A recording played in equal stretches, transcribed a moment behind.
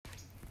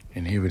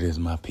And here it is,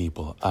 my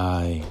people.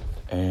 I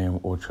am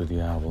Orchard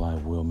the Owl. I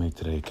will make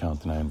today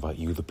count, and I invite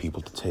you, the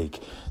people, to take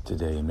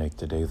today and make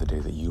today the day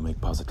that you make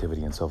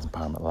positivity and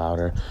self-empowerment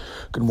louder.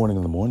 Good morning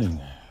in the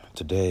morning.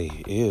 Today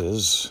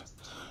is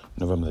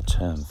November the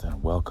 10th,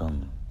 and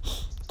welcome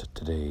to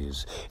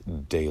today's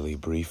daily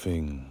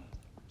briefing.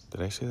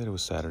 Did I say that it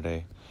was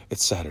Saturday?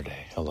 It's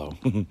Saturday. Hello.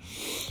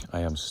 I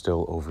am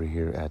still over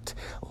here at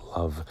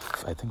Love,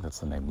 I think that's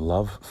the name,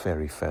 Love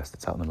Fairy Fest.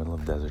 It's out in the middle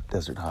of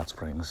Desert Hot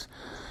Springs.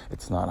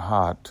 It's not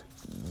hot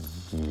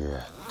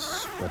yet,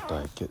 but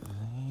I get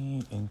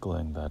the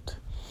inkling that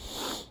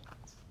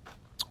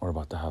we're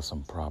about to have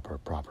some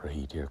proper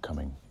heat here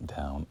coming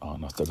down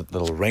on us. A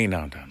little rain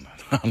down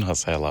on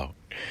us. Hello.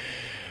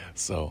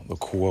 So the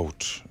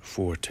quote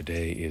for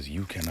today is,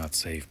 "You cannot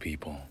save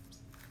people.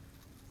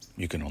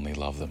 You can only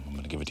love them." I'm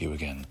going to give it to you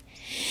again.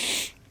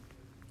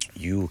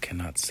 You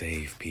cannot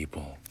save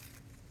people.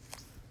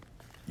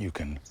 You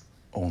can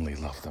only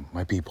love them.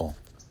 My people,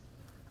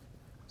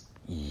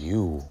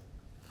 you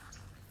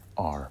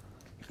are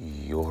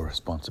your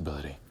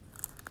responsibility.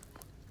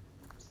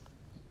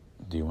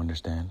 Do you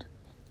understand?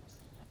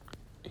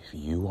 If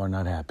you are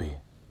not happy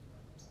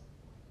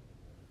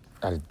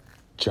at a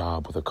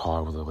job, with a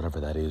car, with whatever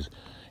that is,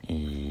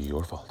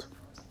 your fault.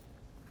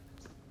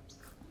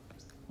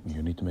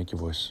 You need to make your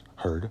voice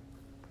heard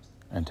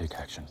and take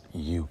action.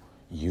 You,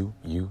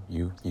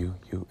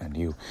 and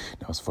you.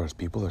 Now, as far as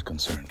people are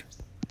concerned,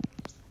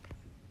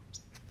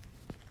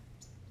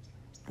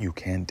 you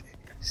can't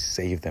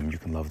save them. You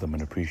can love them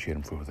and appreciate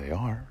them for who they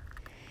are,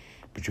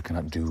 but you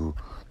cannot do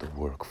the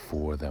work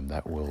for them.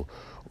 That will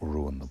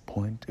ruin the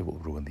point. It will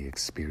ruin the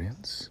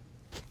experience.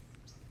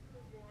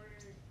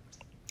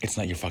 It's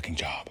not your fucking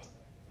job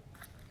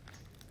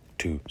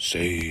to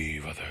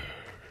save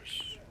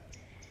others,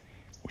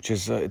 which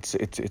is it's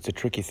a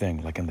tricky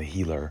thing. Like in the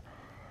healer,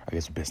 I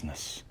guess,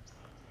 business,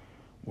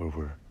 where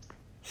we're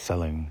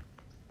selling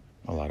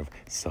a lot of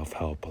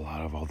self-help, a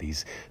lot of all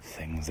these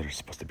things that are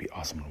supposed to be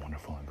awesome and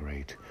wonderful and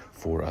great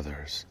for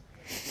others.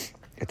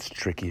 It's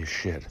tricky as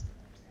shit.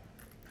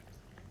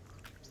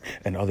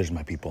 And others,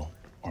 my people,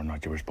 are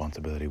not your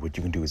responsibility. What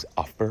you can do is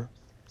offer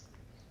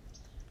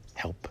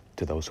help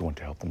to those who want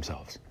to help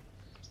themselves.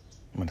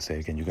 I'm going to say it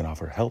again. You can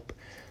offer help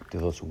to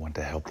those who want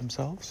to help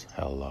themselves.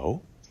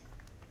 Hello.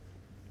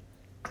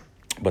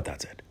 But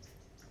that's it.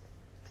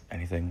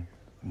 Anything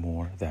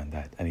more than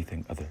that,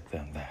 anything other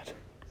than that,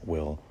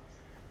 will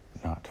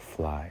not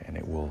fly, and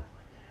it will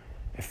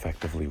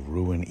effectively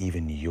ruin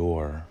even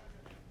your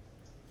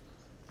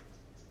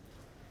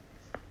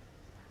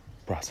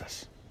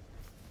process.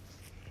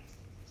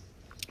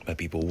 My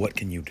people, what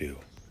can you do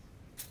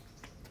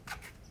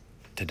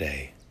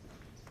today?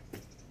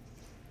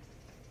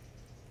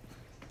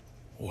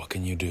 What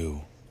can you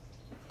do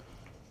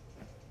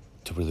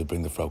to really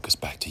bring the focus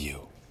back to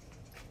you?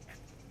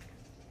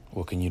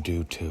 What can you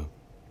do to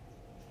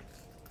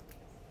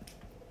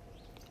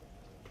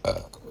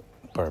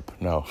burp?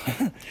 No.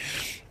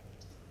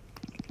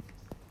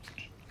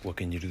 What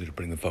can you do to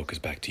bring the focus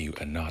back to you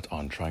and not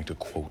on trying to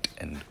quote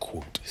and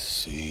quote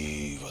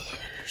save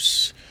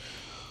others?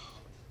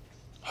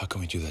 How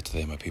can we do that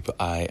today, my people?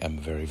 I am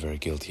very, very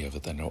guilty of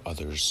it. I know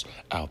others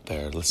out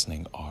there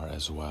listening are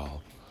as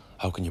well.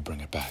 How can you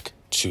bring it back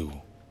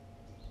to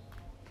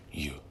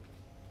you?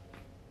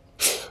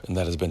 And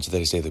that has been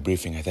today's daily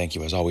briefing. I thank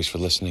you, as always, for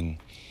listening.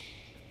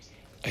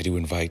 I do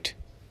invite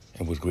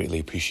and would greatly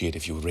appreciate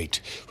if you would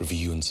rate,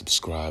 review, and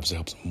subscribe. It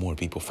helps more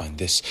people find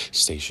this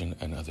station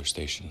and other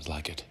stations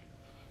like it.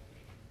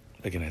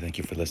 Again, I thank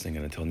you for listening,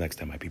 and until next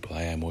time, my people,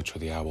 I am Orchard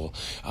the Owl.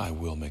 I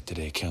will make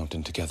today count,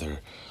 and together,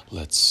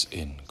 let's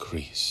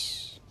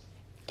increase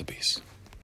the peace.